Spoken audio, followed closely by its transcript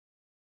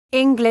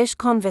English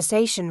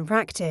conversation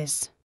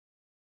practice.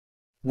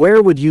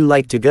 Where would you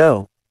like to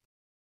go?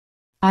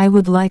 I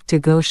would like to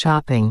go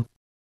shopping.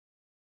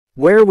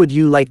 Where would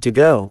you like to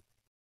go?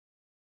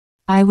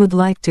 I would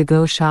like to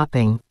go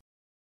shopping.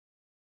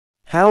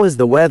 How is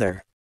the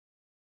weather?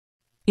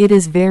 It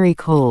is very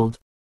cold.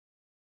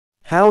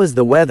 How is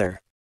the weather?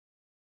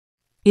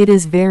 It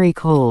is very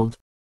cold.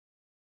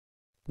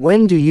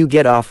 When do you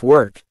get off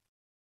work?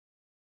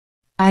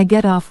 I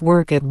get off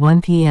work at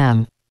 1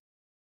 p.m.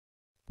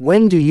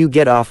 When do you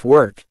get off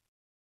work?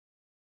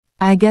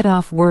 I get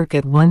off work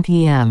at 1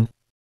 p.m.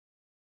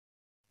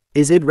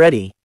 Is it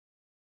ready?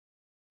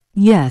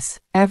 Yes,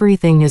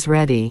 everything is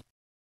ready.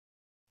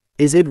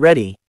 Is it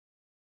ready?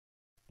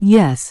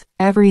 Yes,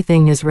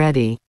 everything is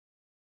ready.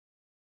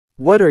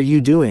 What are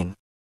you doing?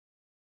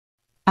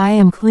 I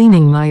am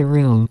cleaning my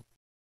room.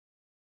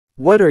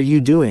 What are you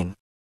doing?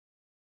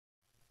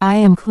 I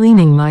am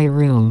cleaning my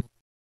room.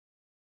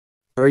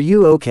 Are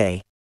you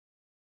okay?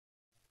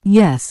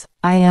 Yes,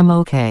 I am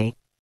okay.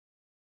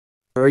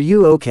 Are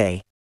you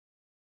okay?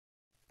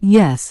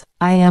 Yes,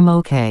 I am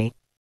okay.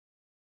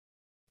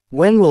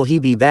 When will he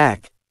be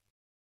back?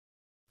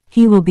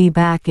 He will be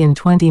back in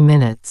 20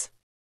 minutes.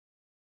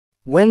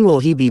 When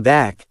will he be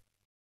back?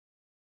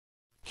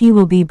 He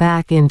will be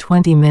back in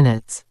 20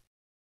 minutes.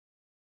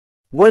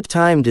 What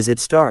time does it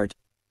start?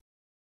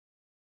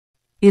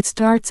 It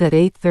starts at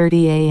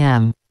 8:30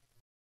 a.m.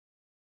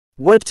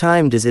 What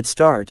time does it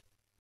start?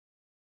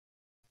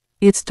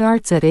 It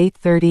starts at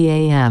 8:30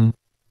 a.m.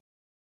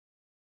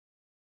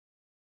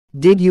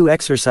 Did you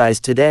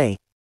exercise today?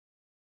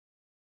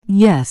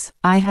 Yes,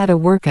 I had a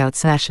workout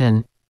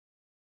session.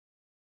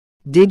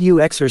 Did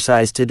you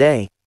exercise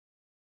today?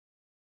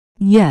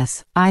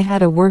 Yes, I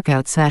had a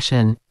workout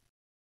session.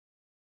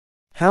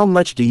 How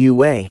much do you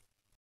weigh?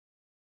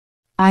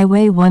 I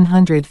weigh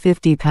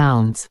 150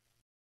 pounds.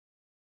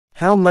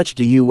 How much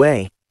do you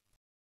weigh?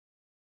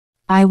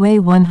 I weigh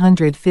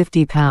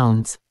 150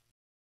 pounds.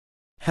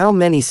 How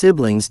many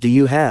siblings do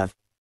you have?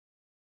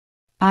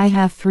 I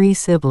have 3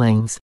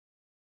 siblings.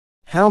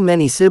 How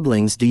many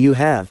siblings do you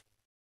have?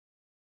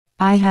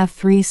 I have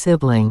 3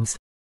 siblings.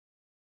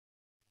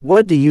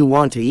 What do you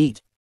want to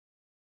eat?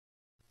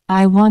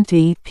 I want to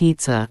eat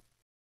pizza.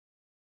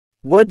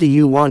 What do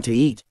you want to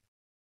eat?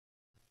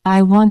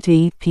 I want to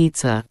eat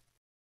pizza.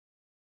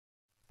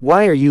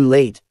 Why are you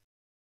late?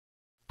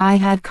 I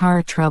had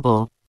car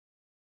trouble.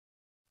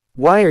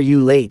 Why are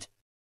you late?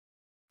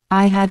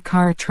 I had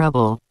car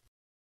trouble.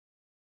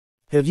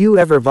 Have you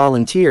ever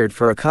volunteered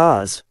for a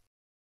cause?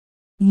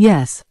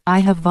 Yes, I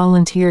have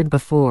volunteered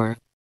before.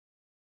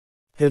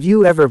 Have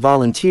you ever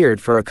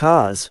volunteered for a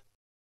cause?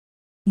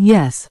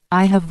 Yes,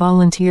 I have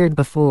volunteered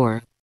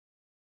before.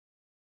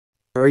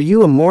 Are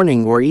you a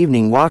morning or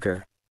evening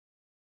walker?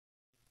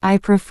 I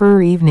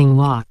prefer evening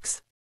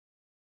walks.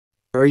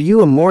 Are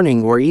you a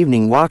morning or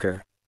evening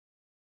walker?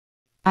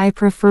 I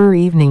prefer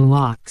evening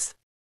walks.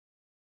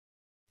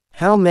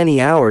 How many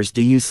hours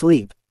do you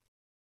sleep?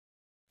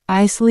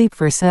 I sleep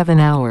for 7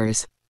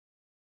 hours.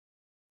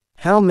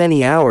 How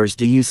many hours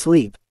do you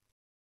sleep?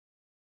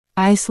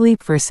 I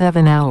sleep for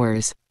 7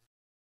 hours.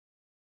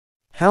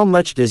 How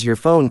much does your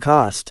phone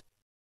cost?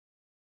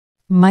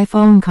 My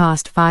phone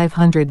cost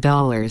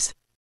 $500.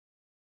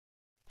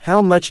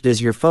 How much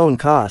does your phone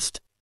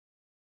cost?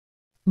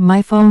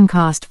 My phone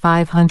cost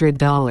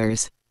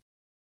 $500.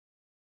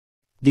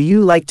 Do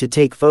you like to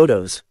take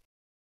photos?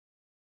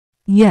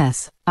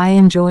 Yes, I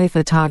enjoy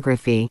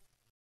photography.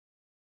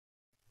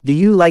 Do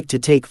you like to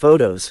take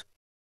photos?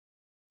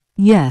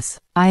 Yes,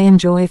 I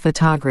enjoy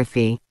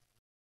photography.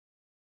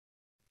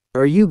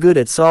 Are you good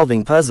at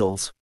solving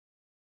puzzles?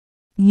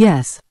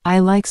 Yes, I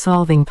like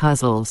solving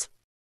puzzles.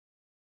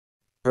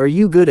 Are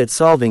you good at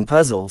solving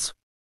puzzles?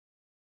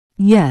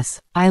 Yes,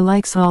 I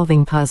like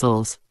solving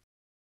puzzles.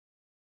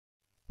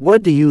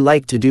 What do you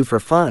like to do for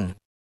fun?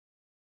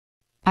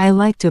 I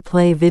like to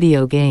play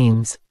video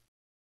games.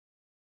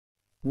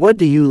 What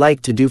do you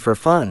like to do for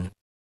fun?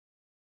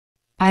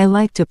 I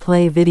like to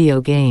play video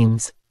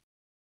games.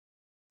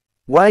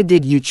 Why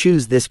did you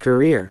choose this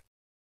career?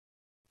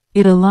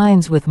 It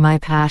aligns with my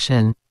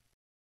passion.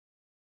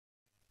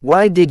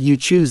 Why did you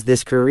choose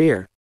this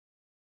career?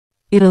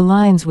 It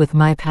aligns with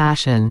my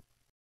passion.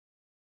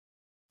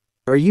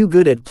 Are you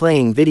good at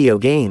playing video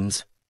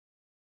games?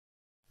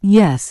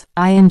 Yes,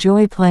 I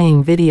enjoy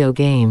playing video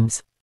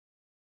games.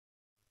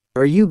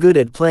 Are you good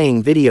at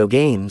playing video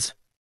games?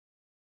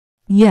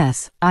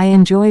 Yes, I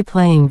enjoy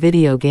playing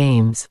video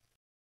games.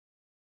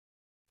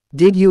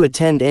 Did you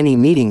attend any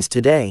meetings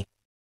today?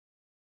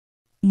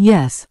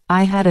 Yes,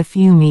 I had a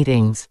few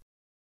meetings.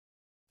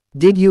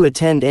 Did you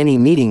attend any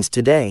meetings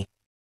today?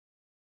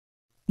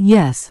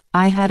 Yes,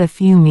 I had a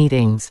few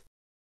meetings.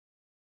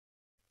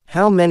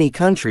 How many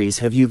countries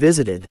have you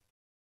visited?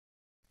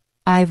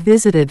 I've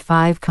visited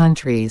 5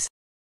 countries.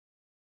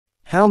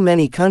 How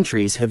many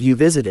countries have you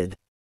visited?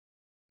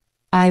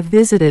 I've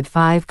visited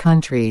 5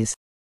 countries.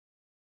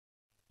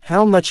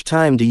 How much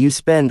time do you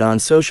spend on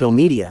social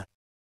media?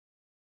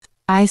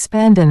 I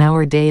spend an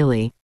hour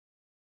daily.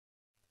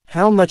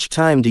 How much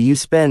time do you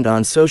spend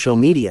on social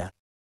media?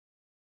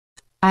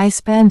 I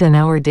spend an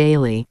hour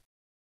daily.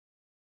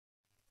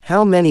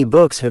 How many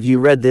books have you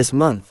read this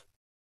month?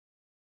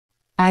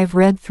 I've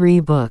read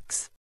 3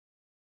 books.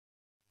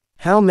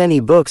 How many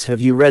books have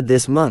you read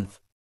this month?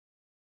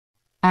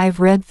 I've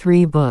read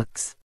 3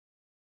 books.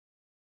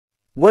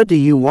 What do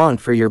you want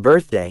for your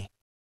birthday?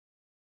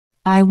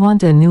 I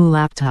want a new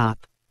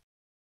laptop.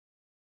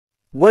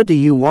 What do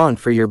you want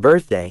for your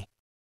birthday?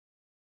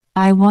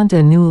 I want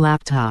a new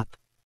laptop.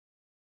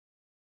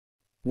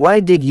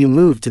 Why did you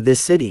move to this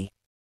city?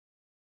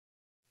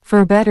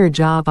 For better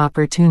job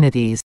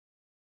opportunities.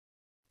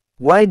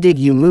 Why did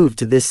you move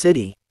to this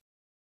city?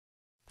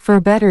 For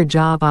better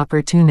job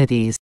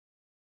opportunities.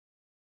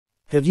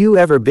 Have you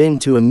ever been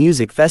to a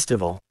music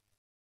festival?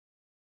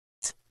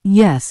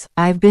 Yes,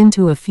 I've been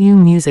to a few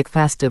music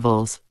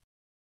festivals.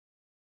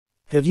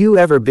 Have you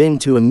ever been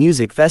to a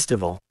music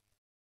festival?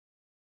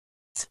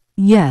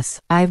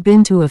 Yes, I've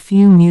been to a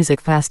few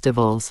music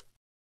festivals.